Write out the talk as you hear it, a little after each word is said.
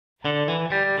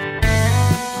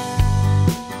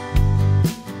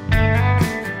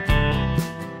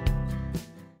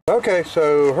Okay,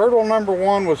 so hurdle number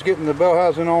 1 was getting the bell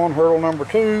housing on. Hurdle number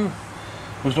 2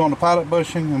 was doing the pilot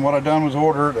bushing, and what I done was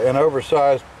ordered an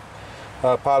oversized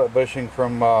pilot bushing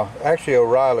from actually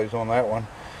O'Reilly's on that one,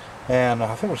 and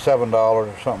I think it was $7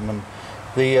 or something. And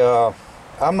the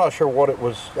I'm not sure what it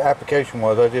was, the application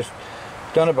was. I just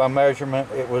done it by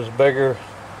measurement. It was bigger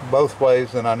both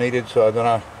ways than I needed, so then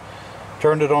I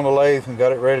turned it on the lathe and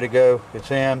got it ready to go.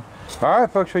 It's in. All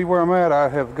right, folks, show you where I'm at. I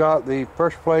have got the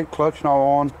pressure plate, clutch and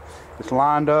all on. It's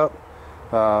lined up.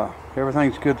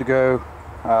 Everything's good to go.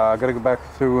 I got to go back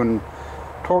through and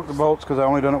torque the bolts because I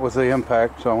only done it with the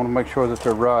impact, so I want to make sure that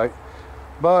they're right.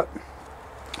 But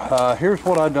here's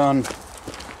what I done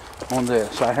on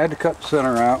this. I had to cut the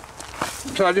center out,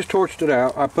 so I just torched it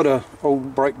out. I put a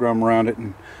old brake drum around it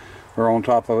or on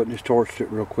top of it and just torched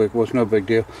it real quick. It was no big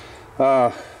deal.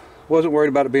 Wasn't worried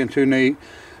about it being too neat.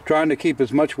 Trying to keep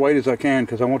as much weight as I can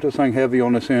because I want this thing heavy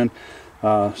on this end.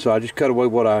 So I just cut away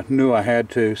what I knew I had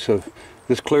to. So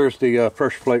this clears the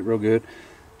pressure plate real good.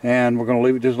 And we're going to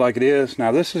leave it just like it is.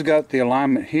 Now this has got the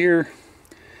alignment here.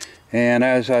 And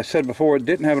as I said before, it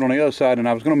didn't have it on the other side, and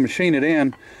I was going to machine it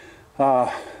in.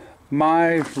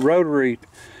 My rotary,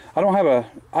 I don't have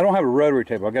a rotary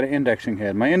table. I got an indexing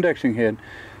head. My indexing head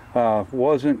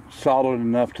wasn't solid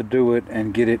enough to do it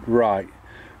and get it right.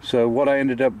 So what I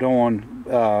ended up doing,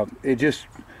 it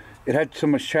had so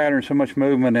much chatter and so much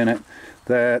movement in it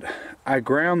that I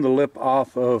ground the lip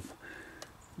off of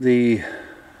the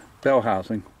bell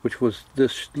housing, which was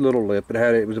this little lip.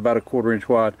 It was about a 1/4 inch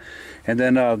wide, and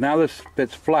then now this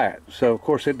bit's flat, so of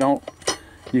course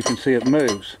you can see it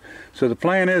moves. So the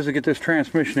plan is to get this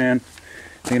transmission in.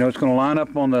 You know, it's going to line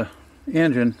up on the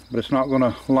engine, but it's not going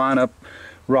to line up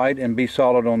right and be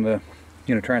solid on the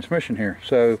transmission here.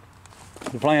 So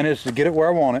the plan is to get it where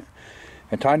I want it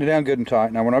and tighten it down good and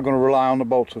tight. Now we're not going to rely on the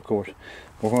bolts, of course.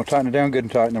 We're going to tighten it down good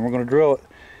and tight, and then we're going to drill it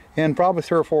in probably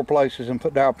 3 or 4 places and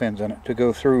put dowel pins in it to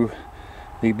go through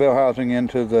the bell housing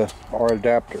into our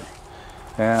adapter.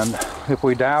 And if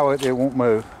we dowel it, it won't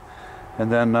move.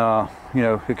 And then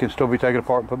it can still be taken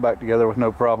apart and put back together with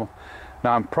no problem.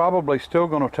 Now I'm probably still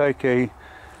going to take a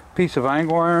piece of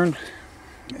angle iron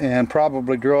and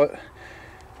probably drill it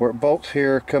where it bolts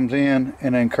here, comes in,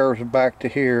 and then curves back to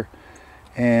here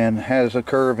and has a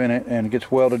curve in it and gets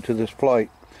welded to this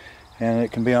plate, and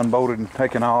it can be unbolted and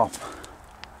taken off.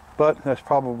 But that's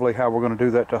probably how we're going to do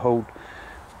that to hold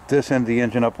this end of the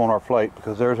engine up on our plate,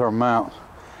 because there's our mount.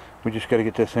 We just got to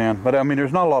get this in. But I mean,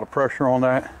 there's not a lot of pressure on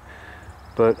that,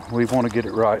 but we want to get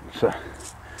it right. So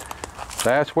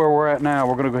that's where we're at now.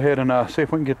 We're going to go ahead and see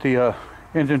if we can get the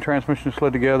engine transmission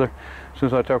slid together. As soon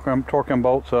as I torque them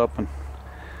bolts up and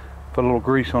put a little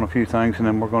grease on a few things, and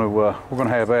then we're going to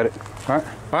have at it. All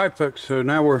right, folks. So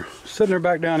now we're sitting there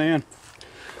back down in.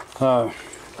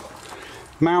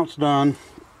 Mount's done.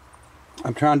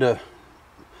 I'm trying to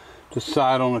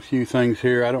decide on a few things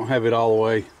here. I don't have it all the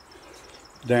way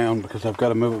down because I've got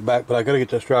to move it back, but I got to get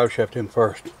this drive shaft in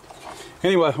first.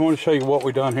 Anyway, I want to show you what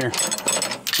we've done here.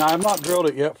 Now I've not drilled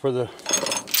it yet for the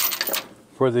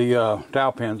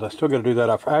dowel pins. I still got to do that.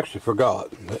 I actually forgot.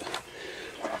 But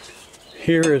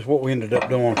here is what we ended up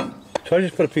doing. So I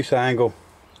just put a piece of angle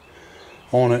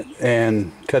on it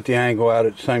and cut the angle out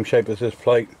at the same shape as this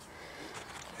plate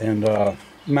and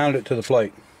mounted it to the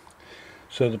plate.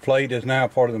 So the plate is now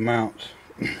part of the mounts.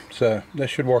 So that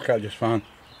should work out just fine.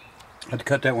 I had to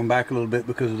cut that one back a little bit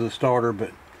because of the starter,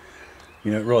 but it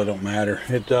really don't matter.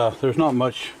 There's not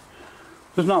much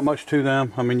to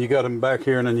them. I mean, you got them back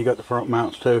here, and then you got the front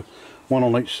mounts too, one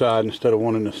on each side instead of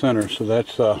one in the center. So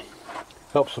that's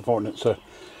helps supporting it. So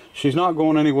she's not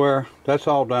going anywhere. That's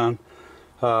all done.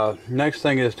 Next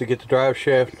thing is to get the drive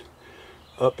shaft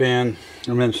up in,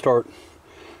 and then start.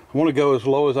 I want to go as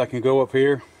low as I can go up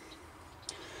here,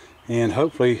 and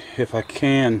hopefully, if I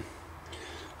can,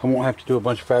 I won't have to do a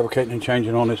bunch of fabricating and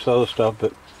changing on this other stuff,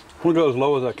 but I want to go as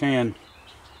low as I can.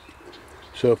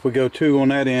 So if we go 2 on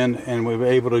that end and we're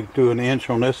able to do 1 inch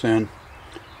on this end,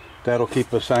 that'll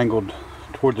keep us angled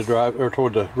toward the drive or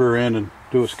toward the rear end and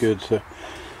do us good. So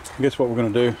I guess what we're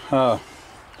going to do,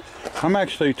 I'm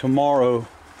actually tomorrow,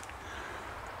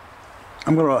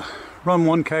 I'm going to run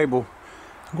 1 cable.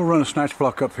 I'm going to run a snatch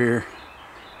block up here,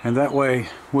 and that way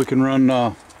we can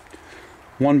run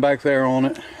 1 back there on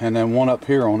it and then 1 up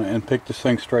here on it and pick this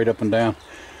thing straight up and down.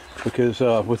 Because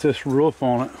with this roof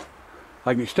on it,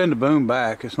 I can extend the boom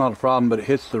back, it's not a problem, but it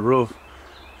hits the roof,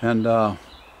 and I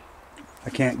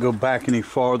can't go back any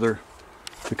farther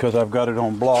because I've got it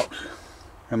on blocks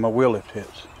and my wheel lift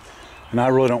hits, and I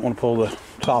really don't want to pull the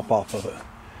top off of it.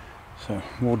 So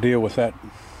we'll deal with that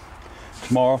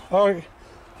tomorrow.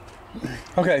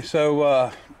 Okay,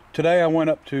 so today I went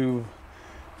up to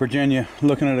Virginia,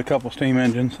 looking at a couple steam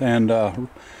engines, and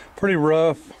pretty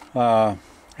rough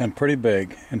and pretty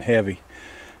big and heavy.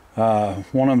 One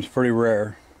of them's pretty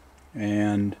rare,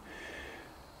 and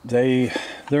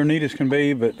they're neat as can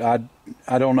be, but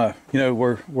I don't know. You know,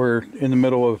 we're in the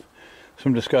middle of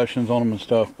some discussions on them and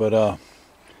stuff, but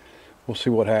we'll see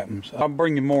what happens. I'll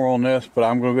bring you more on this, but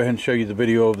I'm going to go ahead and show you the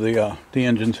video of the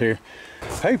engines here.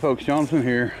 Hey folks, Jonathan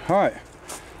here. All right,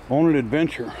 on an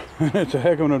adventure. It's a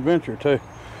heck of an adventure too.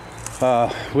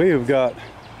 We have got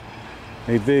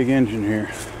a big engine here,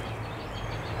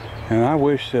 and I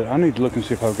wish that I need to look and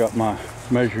see if I've got my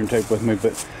measuring tape with me,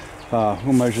 but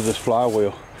we'll measure this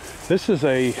flywheel. This is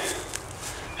a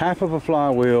half of a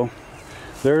flywheel.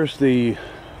 There's that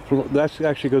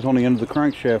actually goes on the end of the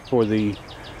crankshaft for the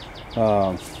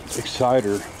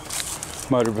exciter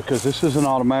motor, because this is an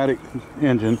automatic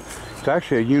engine. It's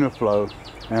actually a Uniflow,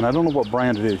 and I don't know what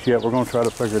brand it is yet. We're going to try to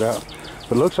figure it out.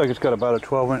 But it looks like it's got about a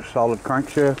 12-inch solid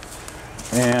crankshaft,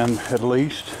 and at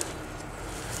least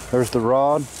there's the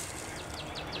rod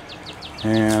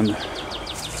and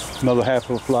another half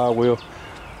of a flywheel.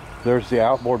 There's the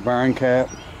outboard bearing cap,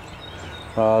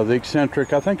 the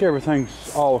eccentric. I think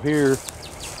everything's all here.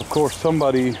 Of course,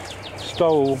 somebody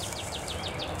stole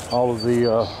all of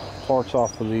the parts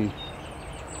off of the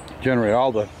generator,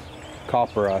 all the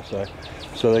copper, I say.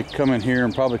 So they come in here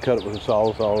and probably cut it with a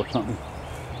sawzall or something.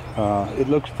 It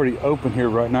looks pretty open here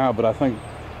right now, but I think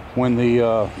when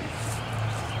the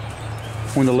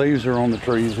leaves are on the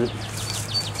trees,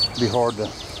 it'd be hard to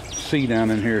see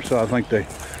down in here. So I think they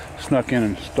snuck in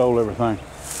and stole everything.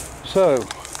 So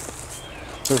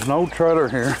there's an old trailer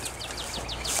here,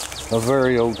 a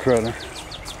very old trailer,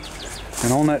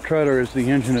 and on that trailer is the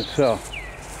engine itself,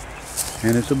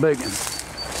 and it's a big one.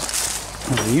 It's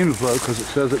a Uniflow because it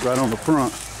says it right on the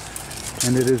front,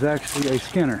 and it is actually a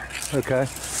Skinner. Okay,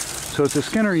 so it's a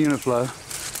Skinner Uniflow,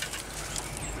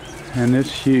 and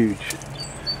it's huge.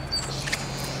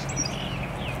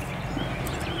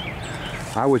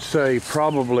 I would say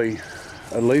probably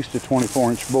at least a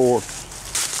 24-inch bore.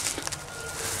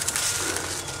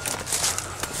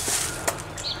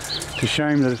 It's a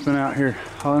shame that it's been out here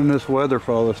in this weather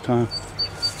for all this time.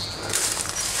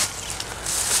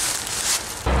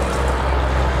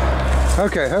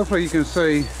 Okay, hopefully you can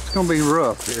see it's going to be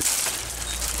rough here.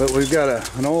 But we've got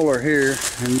an oiler here,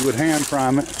 and you would hand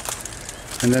prime it,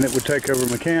 and then it would take over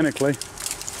mechanically.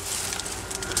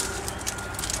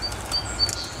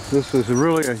 This is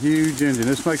really a huge engine.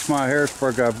 This makes my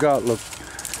Harrisburg I've got look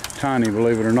tiny,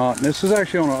 believe it or not. And this is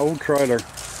actually on an old trailer,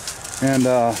 and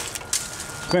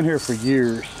it's been here for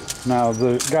years. Now,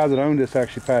 the guy that owned this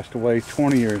actually passed away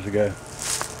 20 years ago.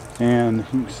 And you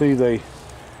can see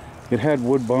it had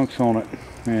wood bunks on it,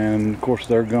 and of course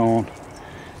they're gone.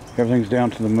 Everything's down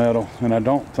to the metal, and I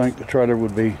don't think the trailer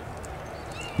would be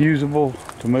usable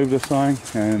to move this thing,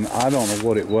 and I don't know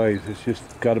what it weighs. It's just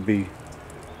got to be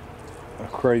a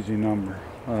crazy number.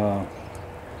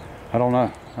 I don't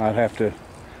know. I'd have to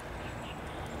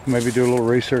maybe do a little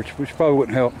research, which probably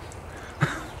wouldn't help.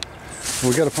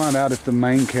 We got to find out if the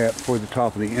main cap for the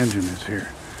top of the engine is here.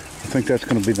 I think that's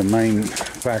going to be the main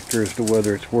factor as to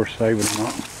whether it's worth saving or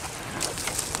not.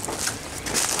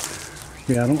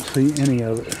 Yeah, I don't see any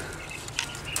of it.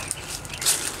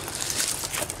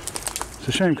 It's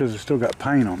a shame because it's still got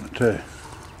paint on it too.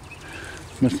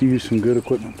 Must have used some good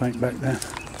equipment paint back then.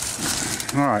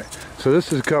 Alright, so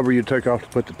this is a cover you take off to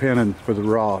put the pin in for the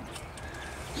rod.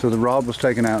 So the rod was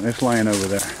taken out and it's laying over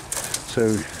there. So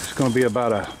it's going to be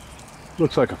about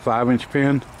looks like a 5-inch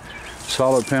pin,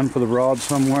 solid pin for the rod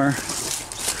somewhere.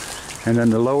 And then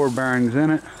the lower bearing's in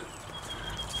it.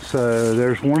 So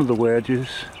there's one of the wedges.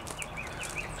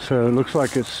 So it looks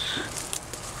like it's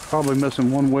probably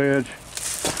missing one wedge.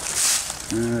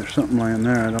 There's something laying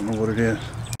there, I don't know what it is.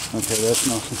 Okay, that's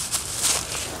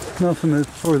nothing. Nothing is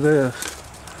for this.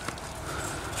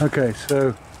 Okay,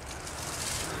 so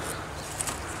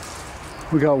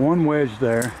we got one wedge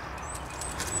there.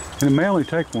 And it may only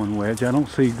take one wedge. I don't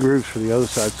see grooves for the other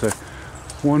side, so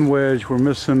one wedge. We're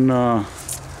missing all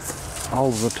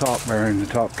of the top bearing, the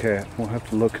top cap. We'll have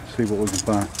to look and see what we can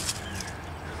find.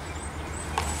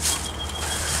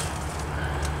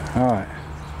 Alright,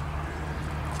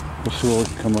 we'll see what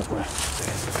we can come up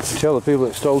with. Tell the people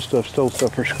that stole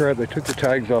stuff for scrap. They took the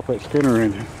tags off that Skinner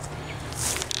engine.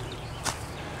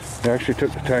 They actually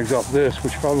took the tags off this,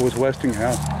 which probably was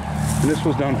Westinghouse, and this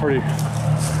was done pretty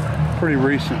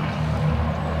recent.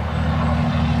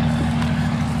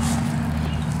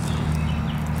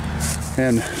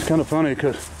 And it's kind of funny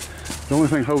because the only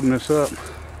thing holding this up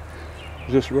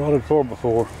is this rotted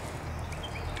 4x4.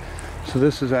 So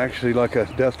this is actually like a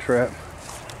death trap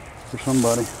for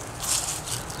somebody.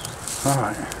 All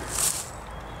right.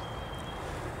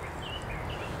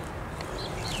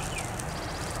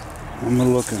 I'm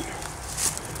looking.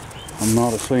 I'm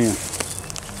not a seeing.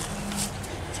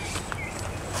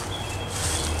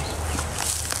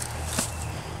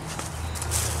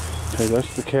 Okay,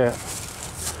 that's the cat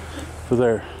for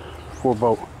there,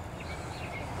 4-bolt.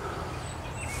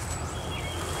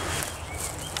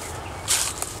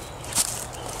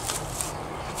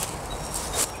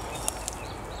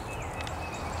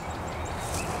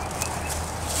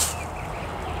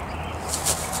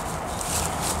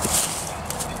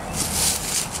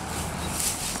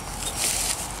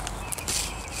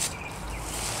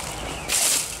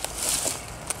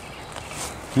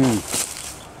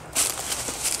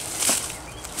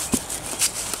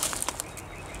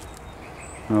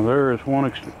 Now there is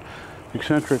one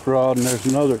eccentric rod and there's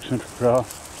another eccentric rod.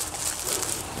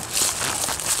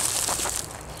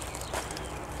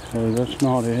 So that's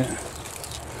not it.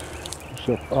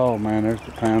 So, oh man, there's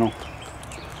the panel.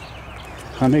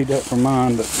 I need that for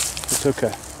mine, but it's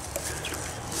okay.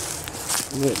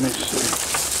 Let me see.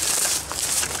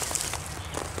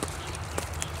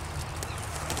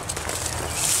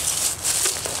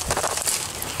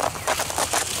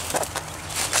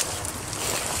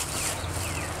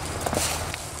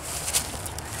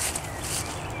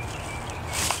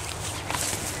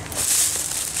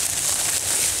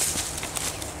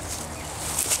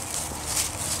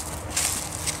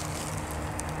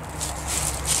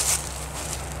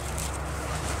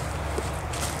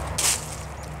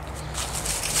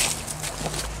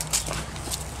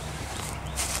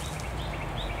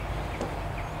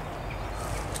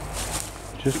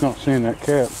 Just not seeing that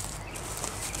cap.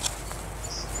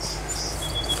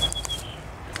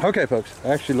 Okay folks, I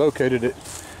actually located it.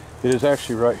 It is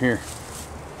actually right here,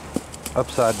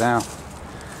 upside down.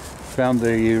 Found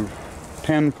the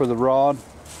 10 for the rod,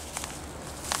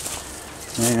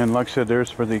 and like I said, there's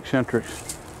for the eccentrics.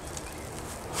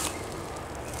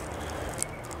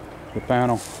 The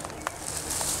panel.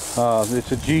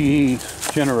 It's a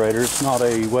GE generator. It's not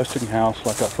a Westinghouse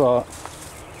like I thought.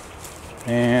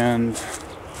 And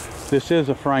this is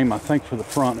a frame, I think, for the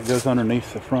front. It goes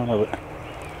underneath the front of it.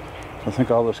 I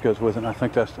think all this goes with it, and I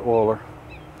think that's the oiler.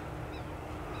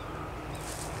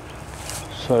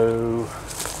 So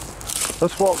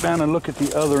let's walk down and look at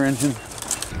the other engine.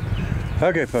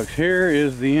 Okay folks, here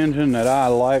is the engine that I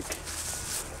like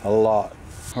a lot.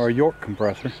 Or a York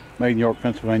compressor, made in York,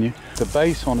 Pennsylvania. The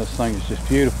base on this thing is just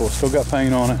beautiful. It's still got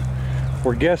paint on it.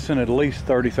 We're guessing at least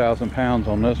 30,000 pounds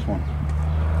on this one.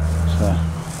 So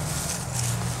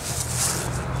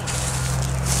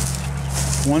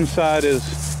one side is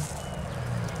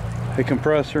a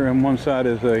compressor and one side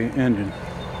is a engine.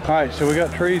 Alright, so we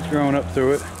got trees growing up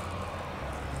through it.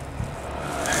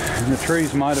 And the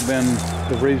trees might have been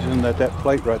the reason that that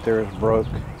plate right there is broke.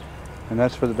 And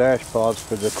that's for the dash pods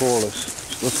for the cordless.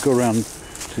 So let's go around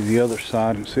to the other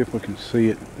side and see if we can see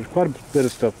it. There's quite a bit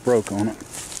of stuff broke on it,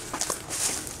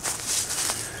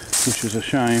 which is a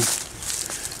shame.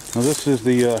 Now this is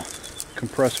the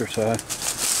compressor side.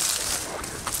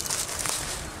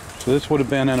 So this would have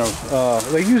been in a,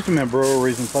 they used them in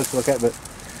breweries and places like that, but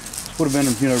this would have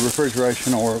been, you know,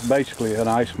 refrigeration or basically an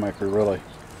ice maker, really.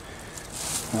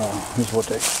 Is what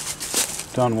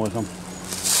they've done with them.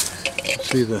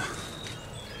 See the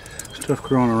stuff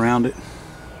growing around it.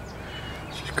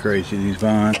 It's just crazy, these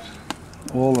vines.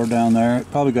 All are down there.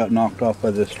 It probably got knocked off by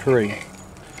this tree.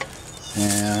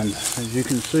 And as you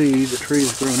can see, the tree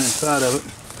is growing inside of it.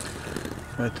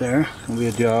 Right there. It's going to be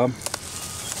a job.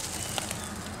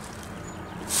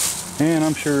 And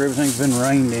I'm sure everything's been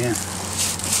rained in.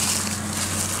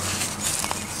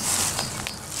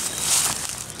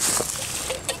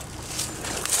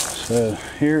 So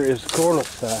here is the cordless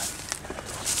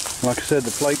side. Like I said,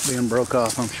 the plate being broke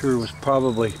off, I'm sure was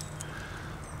probably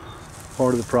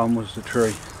part of the problem was the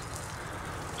tree.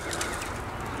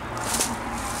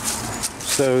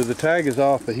 So the tag is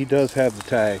off, but he does have the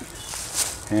tag.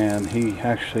 And he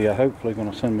actually, hopefully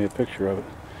going to send me a picture of it.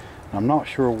 I'm not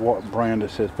sure what brand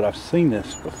this is, but I've seen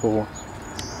this before.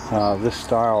 This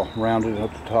style, rounded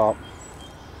up the top.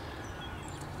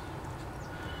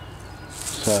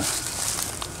 So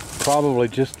probably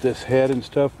just this head and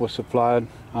stuff was supplied,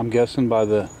 I'm guessing, by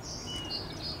the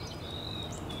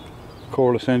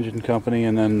cordless engine company,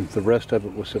 and then the rest of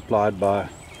it was supplied by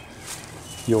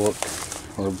York,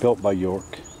 or built by York.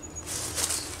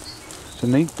 It's a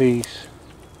neat piece.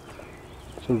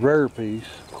 It's a rare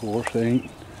piece, of course. There ain't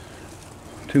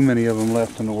too many of them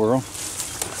left in the world.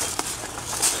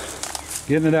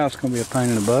 Getting it out is going to be a pain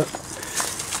in the butt.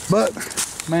 But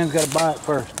man's got to buy it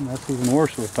first, and that's even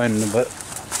worse of a pain in the butt.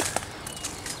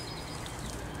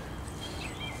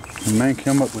 the man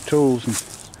come up with tools and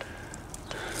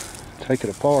take it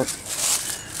apart.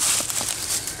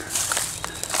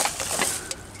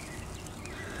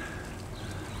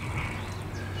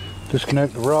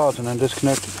 Disconnect the rods and then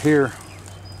disconnect it here.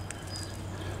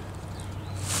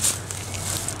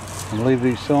 And leave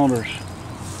these cylinders.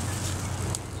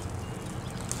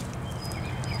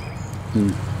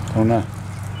 Don't know.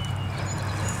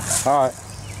 Alright.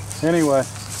 Anyway,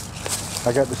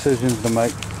 I got decisions to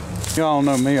make. Y'all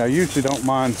know me, I usually don't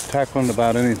mind tackling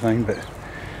about anything, but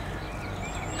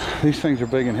these things are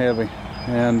big and heavy,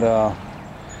 and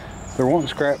they're wanting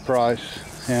scrap price,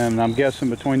 and I'm guessing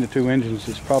between the two engines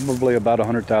it's probably about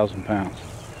 100,000 pounds.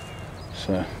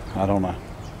 So, I don't know.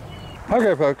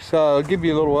 Okay folks, I'll give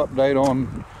you a little update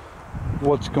on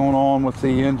what's going on with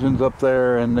the engines up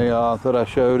there and the that I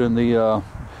showed in the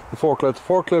forklift. The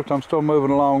forklift I'm still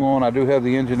moving along on. I do have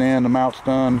the engine in, the mounts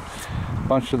done, a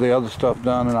bunch of the other stuff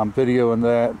done, and I'm videoing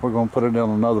that. We're going to put it in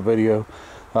another video.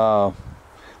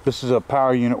 This is a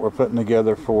power unit we're putting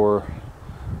together for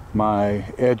my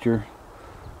edger.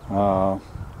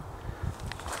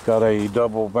 Got a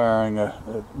double bearing,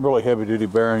 a really heavy duty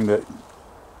bearing that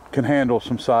can handle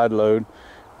some side load.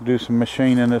 Do some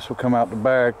machining. This will come out the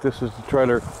back. This is the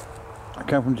trailer I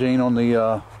come from Gene on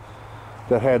the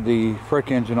that had the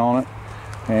Frick engine on it,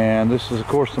 and this is of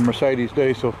course the Mercedes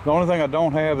diesel. The only thing I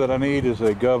don't have that I need is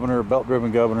a governor, a belt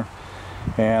driven governor,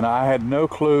 and I had no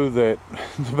clue that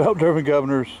the belt driven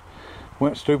governors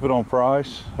went stupid on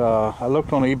price. I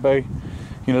looked on eBay.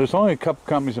 You know, there's only a couple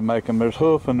companies that make them. There's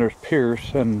Hoof and there's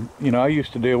Pierce, and you know, I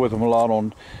used to deal with them a lot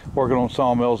on working on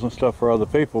sawmills and stuff for other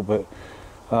people, but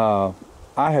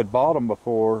I had bought them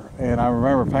before, and I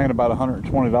remember paying about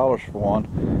 $120 for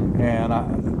one, and I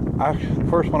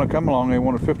first one I come along they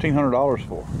wanted $1,500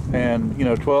 for, and you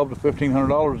know, $1,200 to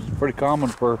 $1,500 is pretty common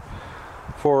for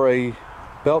a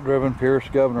belt-driven Pierce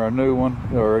governor, a new one,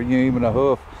 or you know, even a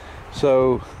Hoof.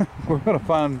 So we're going to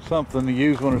find something, to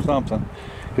use one or something.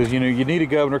 Because you know, you need a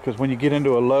governor, because when you get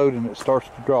into a load and it starts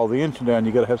to draw the engine down,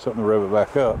 you got to have something to rev it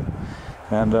back up.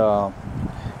 And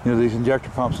you know, these injector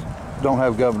pumps don't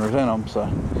have governors in them, so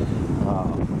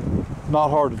not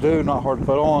hard to do, not hard to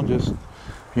put on. Just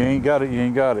if you ain't got it, you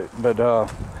ain't got it. But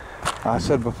I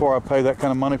said before, I pay that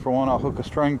kind of money for one, I'll hook a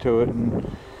string to it, and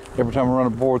every time I run a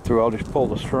board through, I'll just pull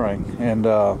the string. And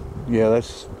yeah,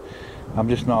 I'm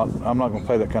not going to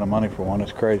pay that kind of money for one.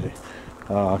 It's crazy.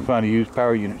 I find a used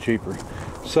power unit cheaper.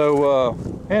 So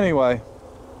anyway,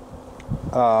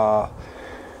 the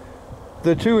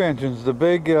two engines, the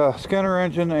big Skinner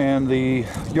engine and the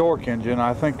York engine,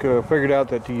 I think figured out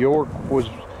that the York was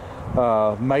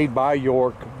made by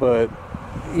York, but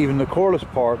even the cordless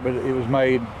part, but it was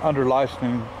made under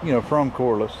licensing, you know, from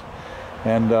cordless,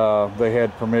 and they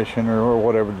had permission or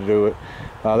whatever to do it.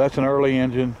 That's an early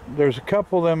engine. There's a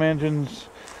couple of them engines,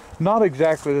 not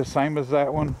exactly the same as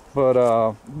that one,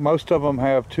 but most of them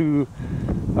have two,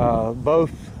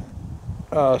 both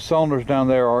cylinders down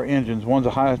there are engines. One's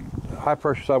a high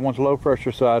pressure side, one's a low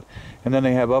pressure side, and then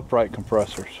they have upright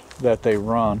compressors that they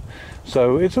run.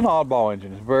 So it's an oddball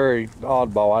engine. It's very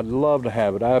oddball. I'd love to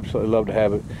have it. I absolutely love to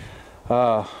have it.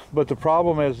 But the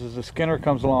problem is the Skinner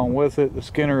comes along with it. The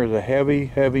Skinner is a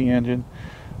heavy engine.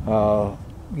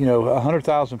 You know,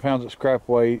 100,000 pounds of scrap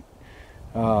weight.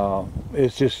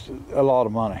 It's just a lot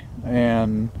of money,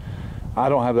 and I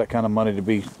don't have that kind of money to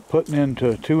be putting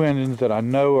into two engines that I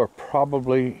know are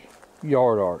probably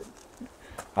yard art.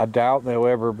 I doubt they'll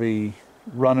ever be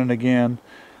running again.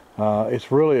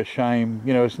 It's really a shame.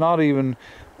 You know, it's not even,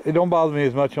 it don't bother me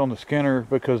as much on the Skinner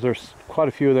because there's quite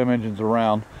a few of them engines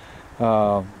around.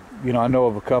 You know, I know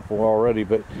of a couple already,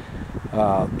 but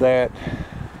that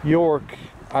York,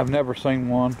 I've never seen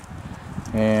one.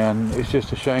 And it's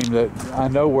just a shame that I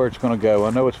know where it's going to go.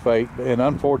 I know it's fate, and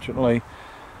unfortunately,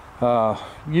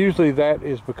 usually that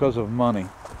is because of money.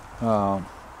 You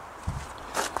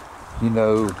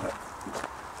know,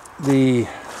 the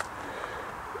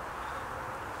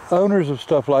owners of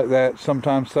stuff like that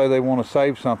sometimes say they want to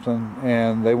save something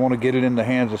and they want to get it in the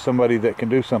hands of somebody that can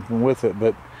do something with it,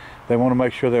 but they want to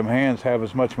make sure them hands have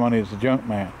as much money as the junk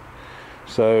man.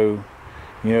 So,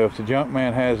 you know, if the junk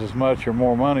man has as much or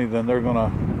more money, then they're going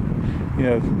to, you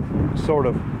know, sort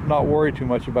of not worry too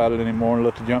much about it anymore and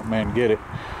let the junk man get it.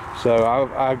 So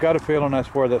I've got a feeling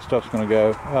that's where that stuff's going to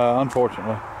go,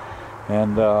 unfortunately.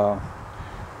 And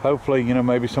hopefully, you know,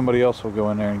 maybe somebody else will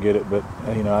go in there and get it. But,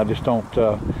 you know, I just don't,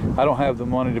 I don't have the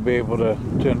money to be able to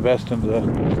invest into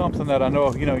something that I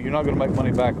know, you know, you're not going to make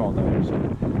money back on that. So,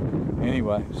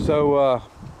 anyway, so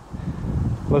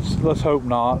let's hope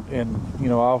not. And, you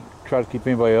know, I'll try to keep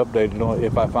anybody updated on it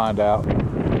if I find out.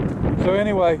 So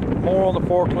anyway, more on the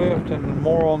forklift and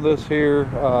more on this here.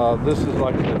 This is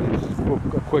like I said, it's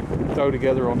a quick throw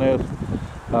together on this.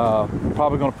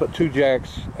 Probably going to put 2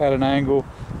 jacks at an angle.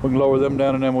 We can lower them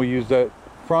down, and then we'll use that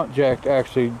front jack to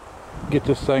actually get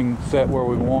this thing set where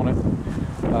we want it.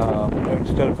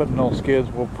 Instead of putting it on skids,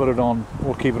 we'll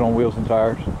keep it on wheels and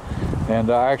tires. And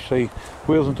actually,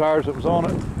 wheels and tires that was on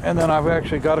it, and then I've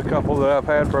actually got a couple that I've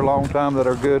had for a long time that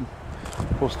are good.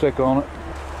 We'll stick on it.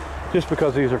 Just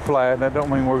because these are flat, that don't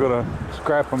mean we're gonna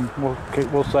scrap them.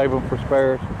 We'll save them for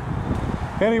spares.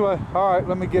 Anyway, all right,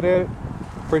 let me get at it.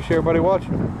 Appreciate everybody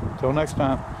watching. Until next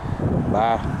time,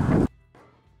 bye.